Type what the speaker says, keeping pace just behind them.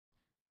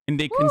and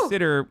they Woo.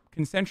 consider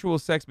consensual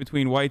sex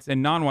between whites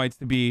and non-whites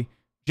to be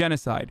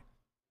genocide.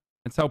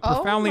 That's how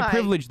profoundly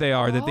privileged they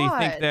are, that they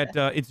think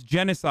that it's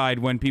genocide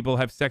when people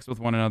have sex with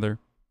one another.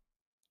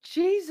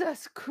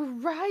 Jesus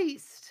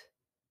Christ.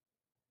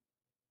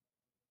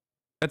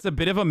 That's a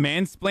bit of a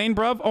mansplain,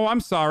 bruv. Oh, I'm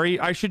sorry.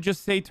 I should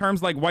just say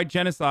terms like white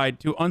genocide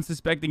to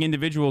unsuspecting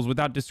individuals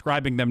without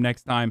describing them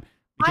next time.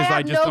 Because I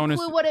have just no don't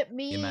clue what it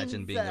means.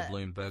 Imagine being a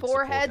Bloomberg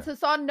Foreheads.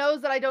 supporter. Hasan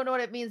knows that I don't know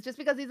what it means. Just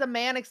because he's a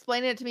man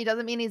explaining it to me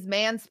doesn't mean he's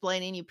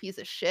mansplaining, you piece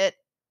of shit.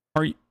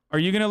 Are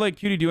you going to let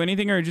Cutie do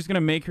anything, or are you just going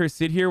to make her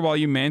sit here while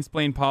you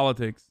mansplain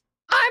politics?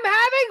 I'm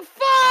having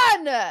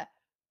fun!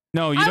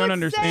 No, you don't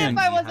understand.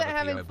 If I wasn't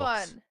having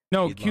fun.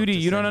 No, Cutie,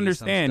 you don't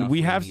understand.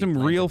 We have some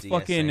real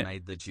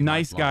fucking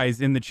nice guys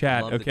in the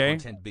chat, okay?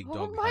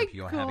 Oh my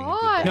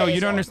God. No,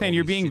 you don't understand.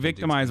 You're being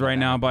victimized right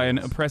now by an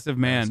oppressive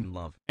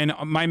man. And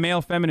my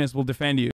male feminist will defend you.